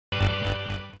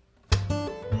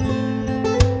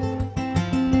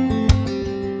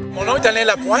nom est Alain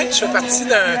Lapointe. Je fais partie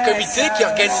d'un comité qui a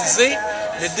organisé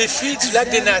le défi du lac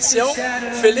des Nations,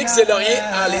 Félix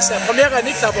Deslauriers-Hallée. C'est la première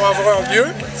année que ça va avoir lieu.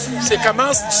 Ça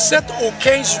commence du 7 au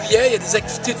 15 juillet. Il y a des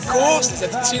activités de course, des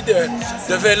activités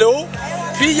de vélo.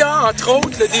 Puis il y a entre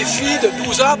autres le défi de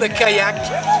 12 heures de kayak.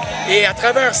 Et à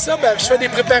travers ça, je fais des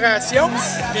préparations.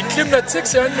 Les clubs nautiques,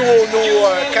 c'est un de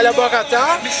nos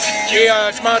collaborateurs. Et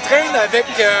je m'entraîne avec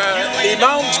les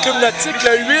membres du club nautique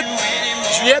le 8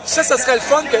 juillet. Puis ça serait le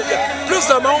fun que plus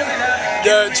de monde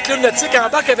du club nautique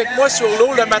embarque avec moi sur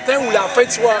l'eau le matin ou la fin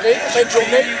de soirée, fin de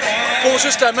journée, pour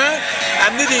justement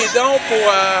amener des dons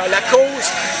pour la cause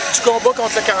du combat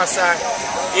contre le cancer.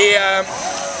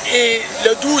 Et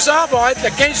le 12 heures va être le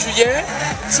 15 juillet.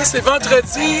 Ça, c'est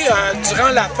vendredi, durant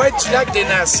la fête du lac des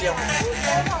Nations.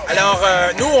 Alors,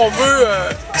 nous, on veut,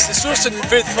 c'est sûr, c'est une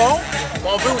levée de fonds, mais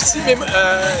on veut aussi même,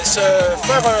 se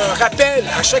faire un rappel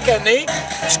à chaque année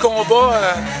du combat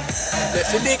de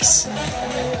Félix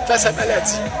face à la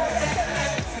maladie.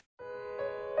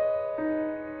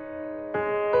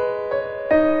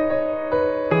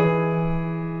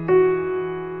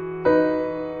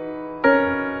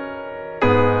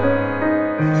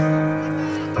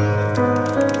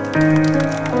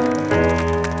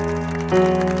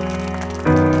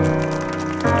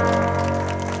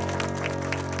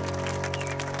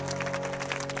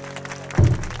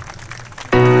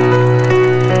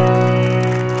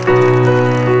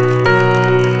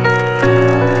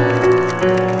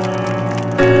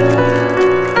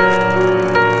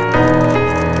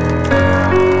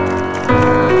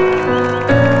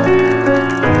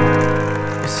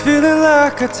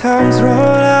 Our time's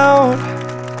run out,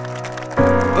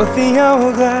 but the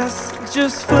hourglass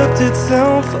just flipped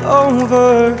itself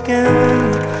over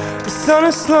again. The sun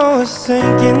is slowly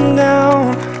sinking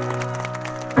down,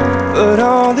 but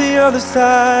on the other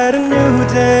side a new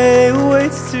day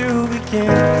waits to begin.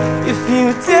 If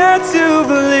you dare to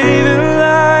believe in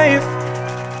life,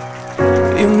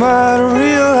 you might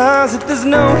realize that there's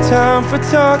no time for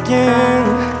talking,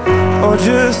 or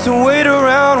just to wait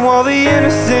around while the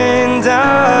innocent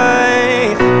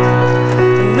die.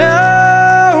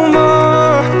 No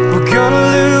more, we're gonna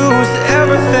lose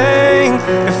everything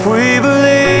if we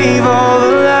believe all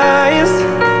the lies.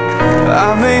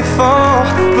 I may fall,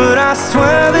 but I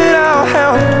swear that I'll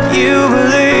help you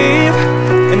believe.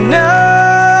 And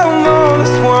no more,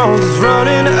 this world is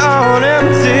running on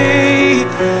empty,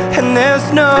 and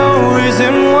there's no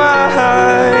reason why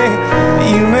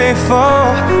you may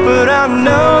fall, but I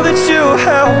know that you'll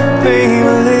help me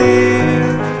believe.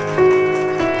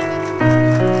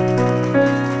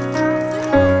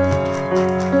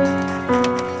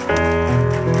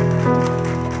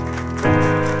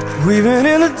 We've been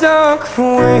in the dark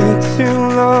for way too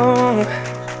long,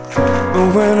 but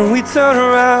when we turn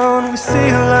around we see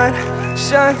a light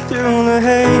shine through the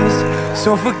haze.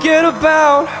 So forget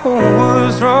about who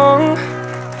was wrong,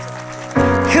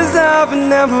 'cause I've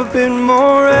never been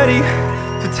more ready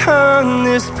to turn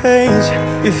this page.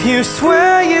 If you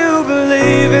swear you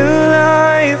believe in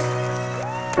life,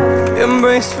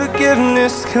 embrace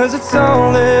forgiveness, 'cause it's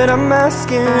all that I'm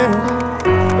asking.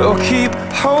 Or keep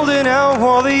holding out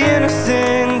while the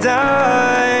innocent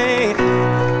die.